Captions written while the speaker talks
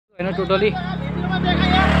हैन टोटली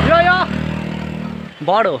यो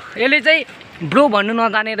बडो यसले चाहिँ ब्रो भन्नु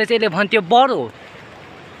नजानेर चाहिँ यसले भन्थ्यो बडो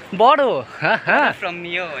बडो from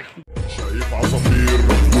Mero.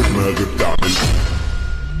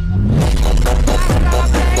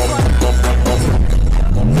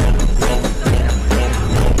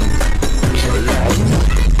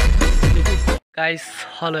 Guys,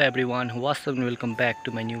 hello everyone, what's up and welcome back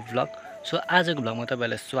to my new vlog. So आजको भ्लगमा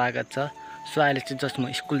तपाईहरुलाई स्वागत छ. सो अहिले चाहिँ जस्ट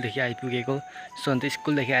म स्कुलदेखि आइपुगेको. सो अन्त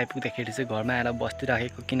स्कुलदेखि आइपुग्दाखेरि चाहिँ घरमा आएर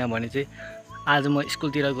बसिराखेको किनभने चाहिँ आज म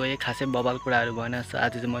स्कुलतिर गएँ खासै बबाल कुराहरु भएन. सो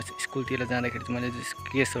आज चाहिँ म स्कुलतिर जाँदाखेरि चाहिँ मैले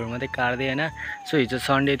केसहरु मात्रै काट्दै हैन. सो हिजो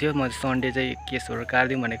सन्डे थियो, म सन्डे चाहिँ केसहरु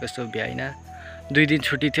काट्दिम भनेको सो भ्याइन. 2 दिन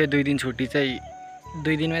छुट्टी थियो, 2 दिन छुट्टी चाहिँ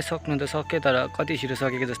 2 दिनमै सक्नु त सक्यो तर कति छिटो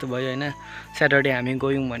सकेको जस्तो भयो हैन. स्याटरडे हामी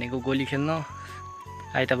गयौँ भनेको गोली खेल्न,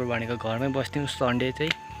 आइतबार भनेको घरमै बस्थ्यौँ सन्डे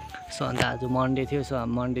चाहिँ. सो अन्त आज मन्डे थियो. सो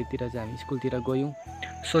मन्डेतिर चाहिँ हामी स्कुलतिर गयौँ.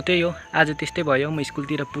 सो त्यही हो, आज त्यस्तै भयो. म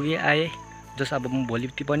स्कुलतिर पुगेँ आएँ. जस अब म भोलि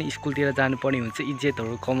पनि स्कुलतिर जानुपर्ने हुन्छ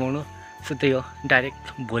इज्जतहरू कमाउनु. सो त्यही हो,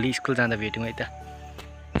 डाइरेक्ट भोलि स्कुल जाँदा भेट्यौँ है त.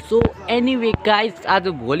 सो एनिवे गाइज, आज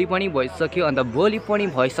भोलि पनि भइसक्यो. अन्त भोलि पनि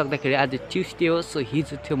भइसक्दाखेरि आज ट्युसडे हो. सो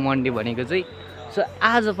हिजो थियो मन्डे भनेको चाहिँ. सो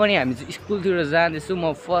आज पनि हामी चाहिँ स्कुलतिर जाँदैछु.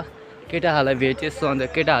 म केटाहरूलाई भेटेँ. सो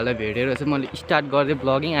अन्त केटाहरूलाई भेटेर चाहिँ मैले स्टार्ट गर्दै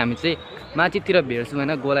ब्लगिङ. हामी चाहिँ माथितिर भेट्छौँ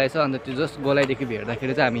होइन, गोलाइ छ. अन्त त्यो जस्ट गोलाइदेखि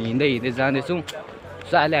भेट्दाखेरि चाहिँ हामी हिँड्दै जाँदैछौँ.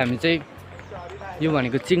 सो अहिले हामी चाहिँ यो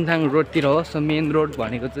भनेको चिङथाङ रोडतिर हो. सो मेन रोड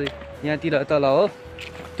भनेको चाहिँ यहाँतिर तल हो.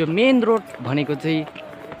 त्यो मेन रोड भनेको चाहिँ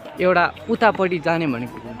एउटा उतापट्टि जाने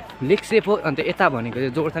भनेको लेक्सेप हो. अन्त यता भनेको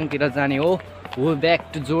चाहिँ जोरथाङतिर जाने हो. हो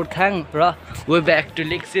ब्याक टु जोरथाङ र हो ब्याक टु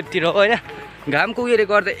लेक्सेपतिर हो होइन. घामको उयोले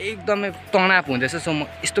गर्दा एकदमै तनाव हुँदैछ. सो म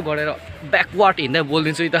यस्तो गरेर ब्याकवार्ड हिँड्दै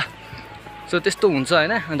बोलिदिन्छु है त. सो त्यस्तो हुन्छ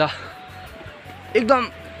होइन. अन्त एकदम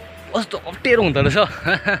कस्तो अप्ठ्यारो हुँदो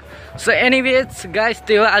रहेछ. सो एनिवेज गाइस,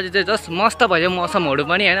 त्यही हो. आज चाहिँ जस्ट मस्त भयो मौसमहरू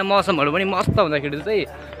पनि होइन. मौसमहरू पनि मस्त हुँदाखेरि चाहिँ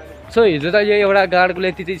सो हिजो त यो एउटा गार्डको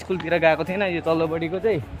लेती चाहिँ स्कुलतिर गएको थिएन, यो तल्लोपट्टिको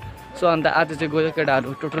चाहिँ. सो अन्त आज चाहिँ गयो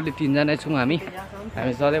केटाहरू टोटली 3 जना छौँ हामी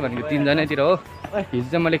सधैँ भनेको 3 जनातिर हो. हिजो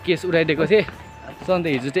चाहिँ मैले केस उडाइदिएको थिएँ. सो अन्त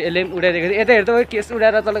हिजो चाहिँ यसले पनि उडाइदिएको थिएँ. यता हेर्दा केस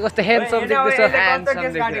उडाएर तँलाई कस्तो ह्यान्डसम देख्दैछ.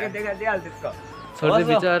 छोड्दै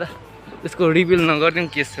बिचरा, त्यसको रिभिल नगरिदिउँ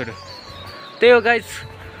केसहरू. त्यही हो गाइज.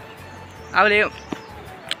 अब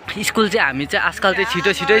स्कुल चाहिँ हामी चाहिँ आजकल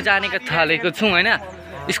चाहिँ छिटो जानेको थालेको छौँ होइन.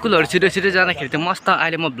 स्कुलहरू छिटो जाँदाखेरि चाहिँ मस्त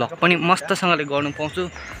अहिले म भ्लग पनि मस्तसँगले गर्नु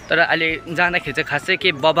पाउँछु. तर अहिले जाँदाखेरि चाहिँ खासै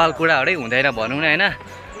केही बबाल कुराहरू हुँदैन भनौँ न होइन.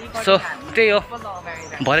 सो त्यही हो,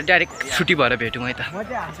 भरे डाइरेक्ट छुट्टी भएर भेटौँ है त.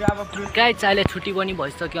 गाइज अहिले छुट्टी पनि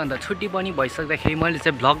भइसक्यो. अन्त छुट्टी पनि भइसक्दाखेरि मैले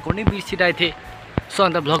चाहिँ भ्लग गर्नै बिर्सिरहेको थिएँ. सो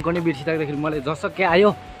अन्त भ्लग गर्नै बिर्सिँदाखेरि मैले जसक्कै आयो.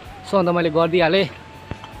 सो अन्त मैले गरिदिइहालेँ.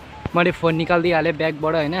 मैले फोन निकालिदिइहालेँ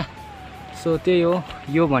ब्यागबाट होइन. सो त्यही हो,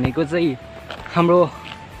 यो भनेको चाहिँ हाम्रो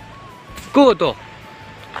को हो त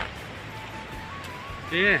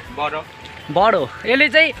बडो. यसले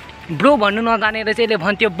चाहिँ ब्रो भन्नु नजानेर चाहिँ यसले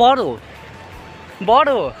भन्थ्यो बडो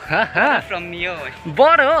बडो From Mero.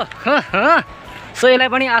 बडो. सो यसलाई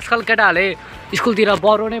पनि आजकल केटाहरूले स्कुलतिर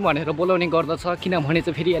बडो नै भनेर बोलाउने गर्दछ. किनभने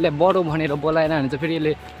चाहिँ फेरि यसलाई बडो भनेर बोलाएन भने चाहिँ फेरि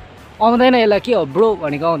यसले आउँदैन. यसलाई के हो ब्रो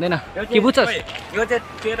भनेको आउँदैन के बुझ्छस्. यो चाहिँ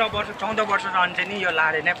 13 वर्ष 14 वर्ष रहन्छ नि. यो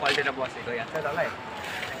लाडे नै पल्टेर बसेको याद छ तँलाई.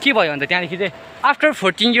 के भयो अन्त त्यहाँदेखि चाहिँ आफ्टर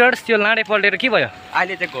 14 इयर्स त्यो लाडे पल्टेर के भयो.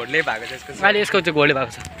 अहिले चाहिँ घोडले भएको छ यसको. अहिले यसको चाहिँ घोडले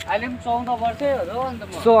भएको छ. अहिले पनि 14 वर्षै हो अन्त.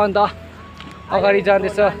 सो अन्त अगाडि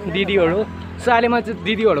जाँदैछ दिदीहरू. सो अहिले म चाहिँ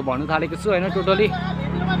दिदीहरू भन्नु थालेको छु होइन टोटली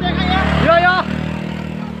यो.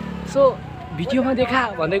 सो भिडियोमा देखा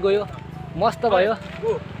भन्दै गयो, मस्त भयो.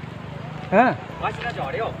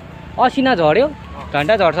 असिना झऱ्यो,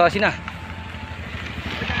 घन्टा झर्छ असिना.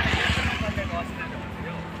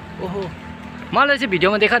 ओहो, मलाई चाहिँ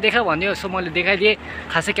भिडियोमा देखा भन्यो. सो मैले देखाइदिएँ.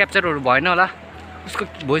 खासै क्याप्चरहरू भएन होला, उसको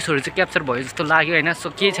भोइसहरू चाहिँ क्याप्चर भयो जस्तो लाग्यो होइन.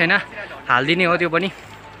 सो केही छैन, हालिदिने हो त्यो पनि.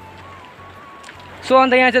 सो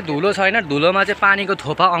अन्त यहाँ चाहिँ धुलो छैन. धुलोमा चाहिँ पानीको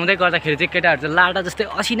थोपा आउँदै गर्दाखेरि चाहिँ केटाहरू चाहिँ लाडा जस्तै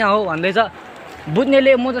असिना हो भन्दैछ.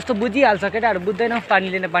 बुझ्नेले म जस्तो बुझिहाल्छ, केटाहरू बुझ्दैन. पानी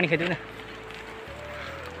लिने पानी खाइदिउँ न.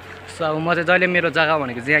 सो अब म चाहिँ जहिले मेरो जग्गा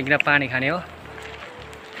भनेको चाहिँ यहाँ किन पानी खाने हो.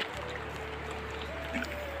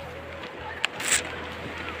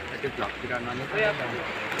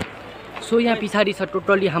 सो यहाँ पछाडि छ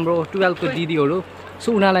टोटल्ली हाम्रो 12 को दिदीहरू.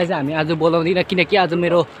 सो उनीहरूलाई चाहिँ हामी आज बोलाउँदिनँ किनकि आज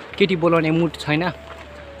मेरो केटी बोलाउने मुड छैन.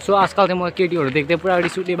 सो आजकल चाहिँ म केटीहरू देख्दै पुरा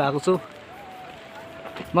रिस उठ्ने भएको छु.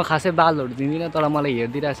 म खासै बालहरू दिँदिनँ तर मलाई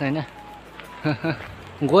हेरिदिरहेको छ होइन.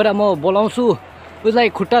 गएर म बोलाउँछु उसलाई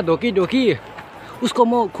खुट्टा ढोकी उसको.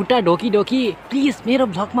 म खुट्टा ढोकी प्लिज मेरो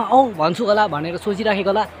भ्लगमा आऊ भन्छु होला भनेर सोचिराखेको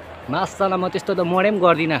होला. मासला म त्यस्तो त मरे पनि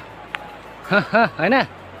गर्दिनँ होइन.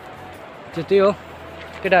 त्यही हो,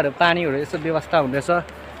 केटाहरू पानीहरू यसो व्यवस्था हुँदैछ.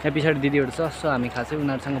 यहाँ पछाडि दिदीहरू छ। सो हामी खासै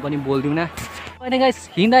उनीहरूसँग पनि बोल्दैनौँ। होइन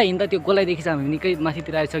गाइस हिँड्दा त्यो गोलाइदेखि चाहिँ हामी निकै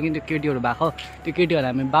माथितिर आइसक्यौँ। त्यो केटीहरू भएको त्यो केटीहरू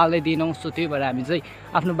हामी बाल्दै दिएनौँ। सो त्यही भएर हामी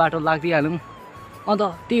चाहिँ आफ्नो बाटो लाग्दिहाल्यौँ। अन्त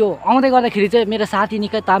त्यो आउँदै गर्दाखेरि चाहिँ मेरो साथी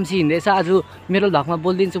निकै ताम्सी हिँड्दैछ। आज मेरो भ्लगमा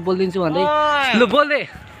बोलिदिन्छु भन्दै लु बोल्दै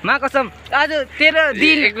मा कसम आज तेरो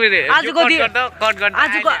दिन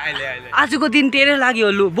आजको दिन तेरै लाग्यो।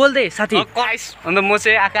 लु बोल्दै साथी। अन्त म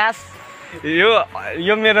चाहिँ आकाश,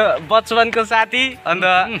 यो मेरो बचपनको साथी। अन्त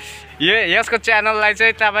यसको च्यानललाई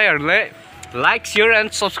चाहिँ तपाईँहरूले लाइक सेयर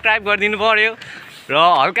एन्ड सब्सक्राइब गरिदिनु पर्यो र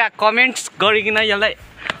हल्का कमेन्ट्स गरिकन यसलाई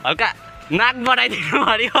हल्का नाक बढाइदिनु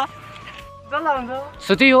पर्यो।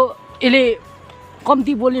 सो त्यही हो, यसले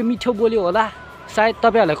कम्ती बोल्यो मिठो बोल्यो होला सायद।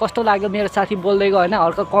 तपाईँहरूलाई कस्तो लाग्यो मेरो साथी बोल्दै गयो होइन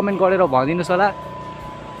हल्का कमेन्ट गरेर भनिदिनुहोस् होला।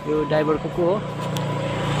 यो ड्राइभरको को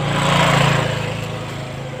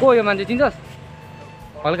हो यो मान्छे चिन्छस्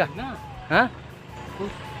हल्का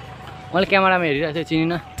मैले क्यामेरामा हेरिरहेको थिएँ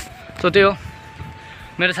चिनिनँ। सो त्यही हो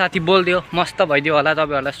मेरो साथी बोलिदियो मस्त भइदियो होला।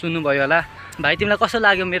 तपाईँहरूलाई सुन्नुभयो होला। भाइ तिमीलाई कस्तो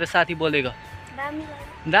लाग्यो मेरो साथी बोलेको?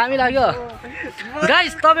 दामी लाग्यो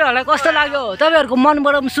गाइस। तपाईँहरूलाई कस्तो लाग्यो? तपाईँहरूको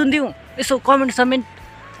मनबाट पनि सुनिदिउँ। यसो कमेन्ट समेन्ट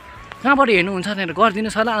कहाँबाट हेर्नुहुन्छ भनेर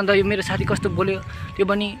गरिदिनुहोस् होला। अन्त यो मेरो साथी कस्तो बोल्यो त्यो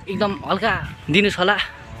पनि एकदम हल्का दिनुहोस् होला।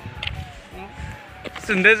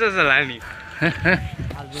 सुन्दैछ हामी।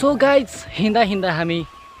 सो गाइस हिँड्दा हामी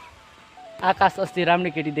आकाश अस्ति राम्रो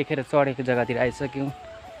केटी देखेर चढेको जग्गातिर आइसक्यौँ।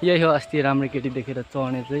 यही हो अस्ति राम्रो केटी देखेर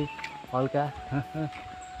चढ्ने चाहिँ हल्का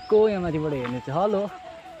को यहाँ माथिबाट हेर्ने चाहिँ हेलो।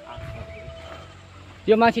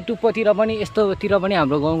 यो माथि टुप्पोतिर पनि यस्तोतिर पनि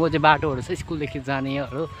हाम्रो गाउँको चाहिँ बाटोहरू छ स्कुलदेखि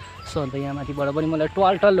जानेहरू। सो अन्त यहाँ माथिबाट पनि मलाई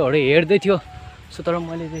टल्टलहरू हेर्दै थियो। सो तर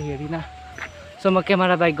मैले चाहिँ हेरिनँ। सो म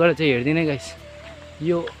क्यामेरा बाइक गरेर चाहिँ हेर्दिनँ गाइस।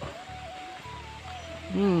 यो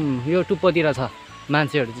टुप्पोतिर छ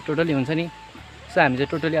मान्छेहरू चाहिँ टोटली हुन्छ नि। सो हामी चाहिँ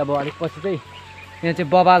टोटली अब अलिक पछि चाहिँ यहाँ चाहिँ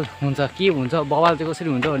बवाल हुन्छ। के हुन्छ बवाल चाहिँ कसरी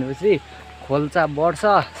हुन्छ भनेपछि खोल्चा बढ्छ,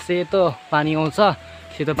 सेतो पानी आउँछ।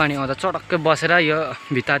 सेतो पानी आउँदा चटक्कै बसेर यो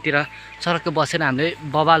भित्तातिर चटक्कै बसेर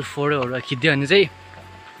हामीले बवाल फोटोहरू खिच्यो भने चाहिँ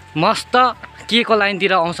मस्त के को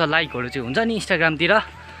लाइनतिर आउँछ लाइकहरू चाहिँ हुन्छ नि इन्स्टाग्रामतिर।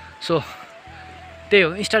 सो त्यही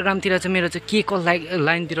हो इन्स्टाग्रामतिर चाहिँ मेरो चाहिँ के को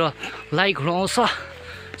लाइनतिर लाइकहरू आउँछ।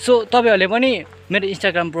 सो तपाईँहरूले पनि मेरो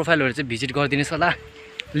इन्स्टाग्राम प्रोफाइलहरू चाहिँ भिजिट गरिदिनुहोस् होला।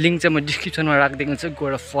 लिङ्क चाहिँ म डिस्क्रिप्सनमा राखिदिएको छु,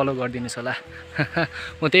 गएर फलो गरिदिनुहोस् होला।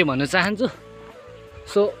 म त्यही भन्न चाहन्छु।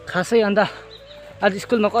 सो खासै अन्त आज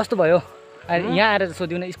स्कुलमा कस्तो भयो? यहाँ आएर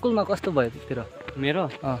सोध्यौँ न स्कुलमा कस्तो भयो तेतिर? मेरो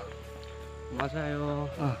मजा आयो।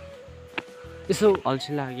 यसो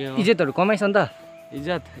अल्छी लाग्यो। इज्जतहरू कमाइस् अन्त?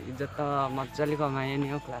 इज्जत त मजाले कमायो नि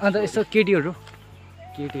हो क्लास। अन्त यसो केटीहरूको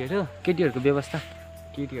व्यवस्था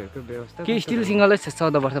के स्टिल सिङ्गलै छ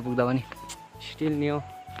 14 वर्ष पुग्दा पनि? स्टिल नि हो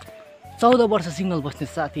 14 वर्ष सिङ्गल बस्ने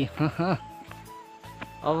साथी।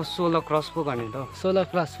 अब 16 क्रस पो गर्ने त।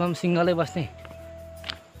 16 क्लासमा पनि सिङ्गलै बस्ने।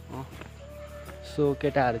 सो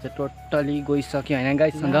केटाहरू चाहिँ टोटली गइसक्यो होइन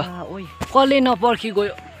गाइसँग कसले नपर्खी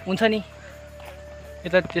गयो हुन्छ नि।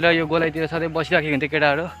 यतातिर यो गोलाइतिर सधैँ बसिराखेको हुन्थ्यो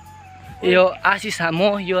केटाहरू। यो आशिष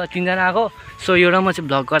म यो 3 जना आएको। सो यो र म चाहिँ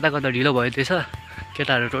भ्लग गर्दा ढिलो भयो त्यसो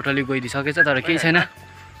केटाहरू टोटली गइदिइसकेछ। तर केही छैन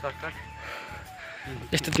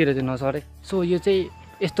यस्तोतिर चाहिँ नसरे। सो यो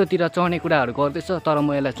चाहिँ यस्तोतिर चढ्ने कुराहरू गर्दैछ तर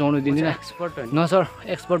म यसलाई चढ्नु दिँदिनँ। नसर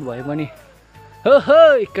एक्सपर्ट भए पनि हो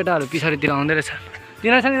केटाहरू पछाडितिर आउँदै रहेछ।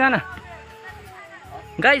 तिनीहरूसँग जान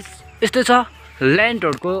गाइस यस्तै छ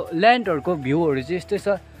ल्यान्डहरूको भ्यूहरू चाहिँ यस्तै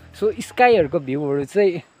छ। सो स्काईहरूको भ्यूहरू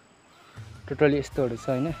चाहिँ टोटली यस्तोहरू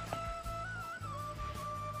छ होइन।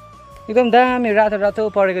 एकदम दामी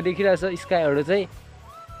रातो परेको देखिरहेछ स्काईहरू चाहिँ।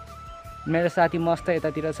 मेरो साथी मस्त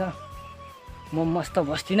यतातिर छ, म मस्त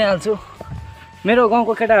बस्ति नै हाल्छु। मेरो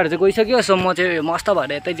गाउँको केटाहरू चाहिँ गइसक्यो। सो म चाहिँ मस्त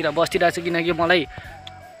भएर यतैतिर बसिरहेको छु किनकि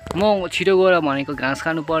म छिटो गएर भनेको घाँस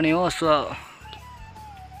खानुपर्ने हो। सो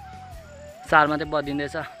 4 मात्रै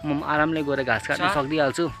बदिँदैछ। म आरामले गएर घाँस काट्न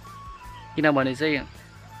सक्दिहाल्छु किनभने चाहिँ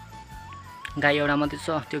गाई एउटा मात्रै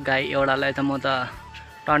छ। त्यो गाई एउटालाई त म त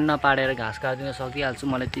टन्न पारेर घाँस काटिदिन सक्दिहाल्छु।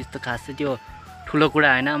 मलाई त्यस्तो खास चाहिँ त्यो ठुलो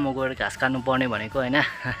कुरा होइन म गएर घाँस काट्नुपर्ने भनेको होइन।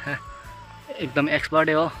 एकदम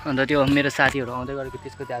एक्सपर्टै हो। अन्त त्यो मेरो साथीहरू आउँदै गरेको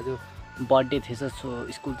त्यसको चाहिँ आज बर्थडे थिएछ।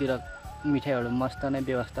 सो स्कुलतिर मिठाईहरू मस्त नै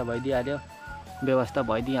व्यवस्था भइदिइहाल्यो। व्यवस्था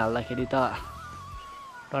भइदिइहाल्दाखेरि त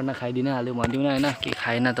टन्न खाइदिनै हाल्यो भन्दिउँ न होइन। के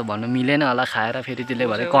खाएन त भन्नु मिलेन होला। खाएर फेरि त्यसले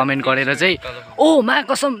भएर कमेन्ट गरेर चाहिँ ओ मा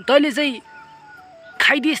कसम तैँले चाहिँ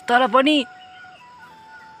खाइदिस् तर पनि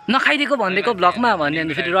नखाइदिएको भनिदिएको भ्लगमा भन्यो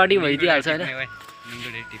भने फेरि रेडी भइदिइहाल्छ होइन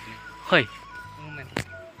खै।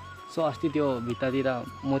 सो अस्ति त्यो भित्तातिर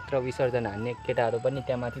मूत्र विसर्जन हान्ने केटाहरू पनि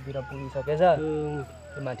त्यहाँ माथितिर पुगिसकेछ।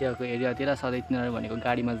 त्यो माथिको एरियातिर सधैँ तिनीहरू भनेको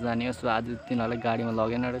गाडीमा जाने हो। सो आज तिनीहरूलाई गाडीमा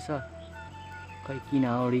लगेन रहेछ। खै किन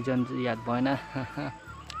हो रिजन चाहिँ याद भएन।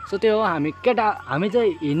 सो त्यो हो हामी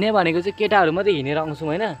चाहिँ हिँड्ने भनेको चाहिँ केटाहरू मात्रै हिँडेर आउँछौँ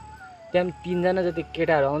होइन। त्यहाँ 3जना जति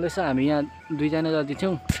केटाहरू आउँदैछ, हामी यहाँ 2जना जति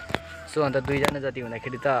छौँ। सो अन्त 2जना जति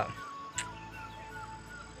हुँदाखेरि त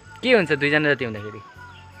के हुन्छ 2जना जति हुँदाखेरि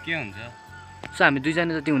के हुन्छ? सो हामी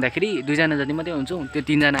 2जना जति हुँदाखेरि 2जना जति मात्रै हुन्छौँ। त्यो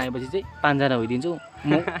 3जना आएपछि चाहिँ 5जना होइदिन्छौँ।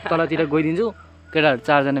 म तलतिर गइदिन्छु, केटाहरू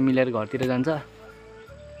 4जना मिलेर घरतिर जान्छ।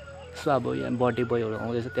 सो अब यहाँ बर्थडे बोयहरू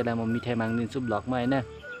आउँदैछ, त्यसलाई म मिठाई मागिदिन्छु ब्लगमा होइन।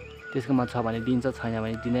 त्यसकोमा छ भने दिन्छ, छैन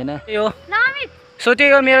भने दिँदैन। यो सो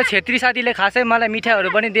त्यही हो, मेरो छेत्री साथीले खासै मलाई मिठाईहरू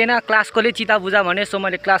पनि दिएन। क्लासकोले चिता बुझा भने, सो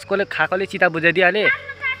मैले क्लासकोले खाएकोले चिता बुझाइदिइहालेँ।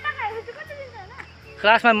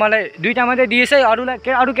 क्लासमा मलाई 2टा मात्रै दिएछ है,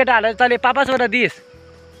 अरू केटाहरूलाई तैँले पापा छोरा दिएस्।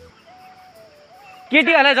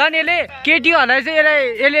 केटीहरूलाई झन् केटीहरूलाई चाहिँ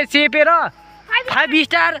यसले चेपेर 5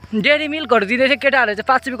 स्टार डेरी मिल्कहरू दिँदैछ, केटाहरूले चाहिँ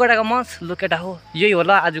 5 रुपियाँ गोटाको मस। लो केटा हो, यही हो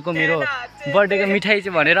ल आजको मेरो बर्थडेको मिठाई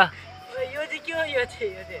चाहिँ भनेर।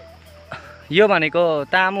 यो भनेको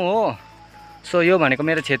तामु हो। सो यो भनेको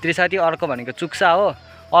मेरो छेत्री साथी, अर्को भनेको चुक्सा हो,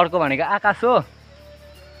 अर्को भनेको आकाश हो।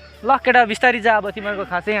 ल केटा बिस्तारी जा, अब तिमीहरूको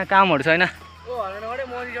खासै यहाँ कामहरू छैन।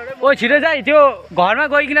 ओ छिटो जा, त्यो घरमा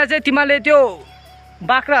गइकन चाहिँ तिमीहरूले त्यो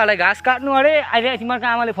बाख्राहरूलाई घाँस काट्नु अरे। अहिले तिमीहरूको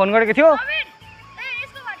आमाले फोन गरेको थियो।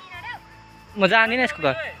 म जान्दिनँ यसको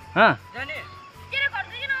घर।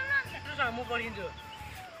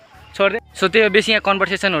 छोड्दै। सो त्यो बेसी यहाँ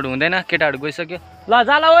कन्भर्सेसनहरू हुँदैन, केटाहरू गइसक्यो। ल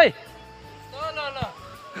जा ल ओइ।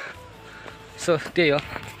 सो त्यही हो।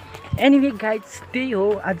 एनिवे गाइज, त्यही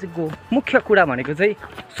हो आजको मुख्य कुरा भनेको चाहिँ।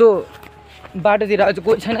 सो बाटोतिर अझ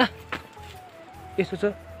कोही छैन। यसो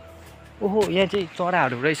छ, ओहो यहाँ चाहिँ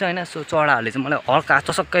चराहरू रहेछ होइन। सो चराहरूले चाहिँ मलाई हल्का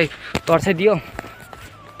चसक्कै तर्साइदियो।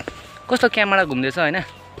 कस्तो क्यामेरा घुम्दैछ होइन।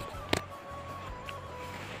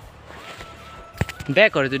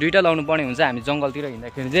 ब्यागहरू चाहिँ 2टा लाउनु पर्ने हुन्छ हामी जङ्गलतिर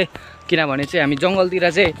हिँड्दाखेरि चाहिँ, किनभने चाहिँ हामी जङ्गलतिर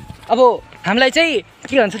चाहिँ अब हामीलाई चाहिँ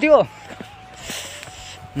के भन्छ त्यो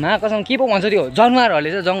कसम के पो भन्छ त्यो जनावरहरूले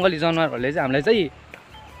चाहिँ, जङ्गली जनावरहरूले चाहिँ हामीलाई चाहिँ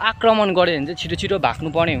आक्रमण गऱ्यो भने चाहिँ छिटो छिटो भाग्नु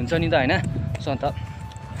पर्ने हुन्छ नि त होइन। सो अन्त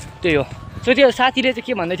त्यही हो। सो त्यो साथीले चाहिँ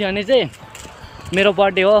के भन्दै थियो भने चाहिँ मेरो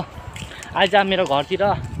बर्थडे हो आज, मेरो घरतिर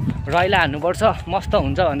रैला हान्नुपर्छ, मस्त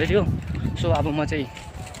हुन्छ भन्दै थियो। सो अब म चाहिँ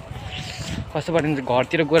कस्तो पर्ने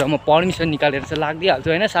घरतिर गएर म पर्मिसन निकालेर चाहिँ लाग्दिहाल्छु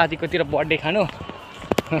होइन साथीकोतिर बर्थडे खानु।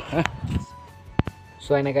 सो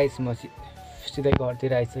होइन गाइस, म सिधै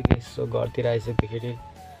घरतिर आइसकेँ। सो घरतिर आइसक्दाखेरि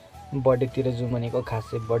बर्थडेतिर जाउँ भनेको,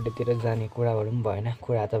 खासै बर्थडेतिर जाने कुराहरू पनि भएन।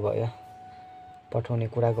 कुरा त भयो, पठाउने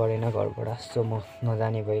कुरा गरेन घरबाट। सो म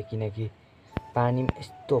नजाने भएँ, किनकि पानी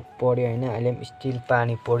यस्तो पऱ्यो होइन। अहिले पनि स्टिल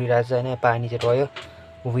पानी परिरहेछ होइन। पानी चाहिँ रह्यो,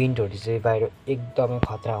 विन्डहरू चाहिँ बाहिर एकदमै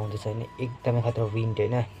खतरा हुँदैछ होइन, एकदमै खतरा विन्ड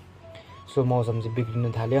होइन। सो मौसम चाहिँ बिग्रिनु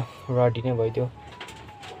थाल्यो, रडी नै भइदियो।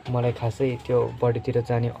 मलाई खासै त्यो बर्थडेतिर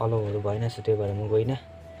जाने अलाउहरू भएन, सो त्यही भएर म गइनँ।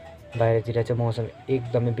 बाहिरतिर चाहिँ मौसम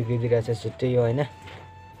एकदमै बिग्रिदिरहेछ। सो त्यही हो होइन।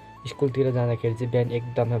 स्कुलतिर जाँदाखेरि चाहिँ बिहान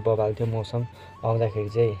एकदमै बबाल थियो मौसम, आउँदाखेरि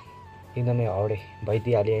चाहिँ एकदमै हाउडे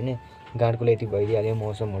भइदिइहाल्यो होइन। गाडको यति भइदिइहाल्यो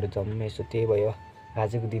मौसमहरू जम्मै। सो त्यही भयो,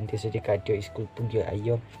 आजको दिन त्यसरी काट्यो, स्कुल पुग्यो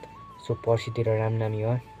आइयो। सो पर्सितिर रामनवमी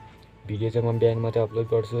हो। भिडियो चाहिँ म बिहान मात्रै अपलोड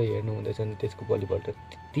गर्छु, हेर्नु हुँदैछ भने त्यसको भोलिपल्ट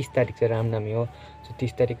 30 तारिक चाहिँ रामनवमी हो। सो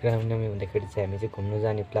 30 तारिक रामनवमी हुँदाखेरि चाहिँ हामी चाहिँ घुम्नु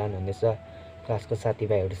जाने प्लान हुँदैछ क्लासको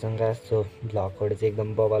साथीभाइहरूसँग। सो भ्लगहरू चाहिँ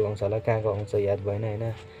एकदम बबाल आउँछ होला, कहाँको आउँछ याद भएन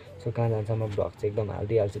होइन। सो कहाँ जान्छ म भ्लग चाहिँ एकदम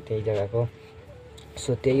हालिदिइहाल्छु त्यही जग्गाको।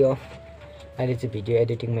 सो त्यही हो। अहिले चाहिँ भिडियो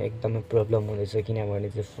एडिटिङमा एकदमै प्रब्लम हुँदैछ, किनभने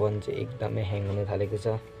चाहिँ फोन चाहिँ एकदमै ह्याङ हुन थालेको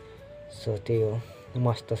छ। सो त्यही हो,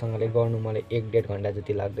 मस्तसँगले गर्नु मलाई 1-1.5 घन्टा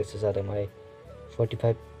जति लाग्दैछ। सधैँ मलाई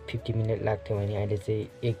 45-50 मिनट लाग्थ्यो भने अहिले चाहिँ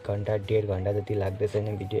 1 घन्टा 1.5 घन्टा जति लाग्दैछ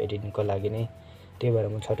होइन भिडियो एडिटिङको लागि नै। त्यही भएर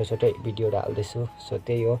म छोटो छोटो भिडियोहरू हाल्दैछु। सो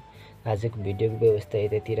त्यही हो, आजको भिडियोको व्यवस्था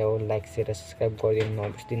यतातिर हो। लाइक, सेयर र सब्सक्राइब गरिदिनु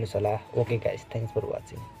नबिर्सिदिनुहोस् होला। Okay guys, thanks for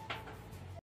watching.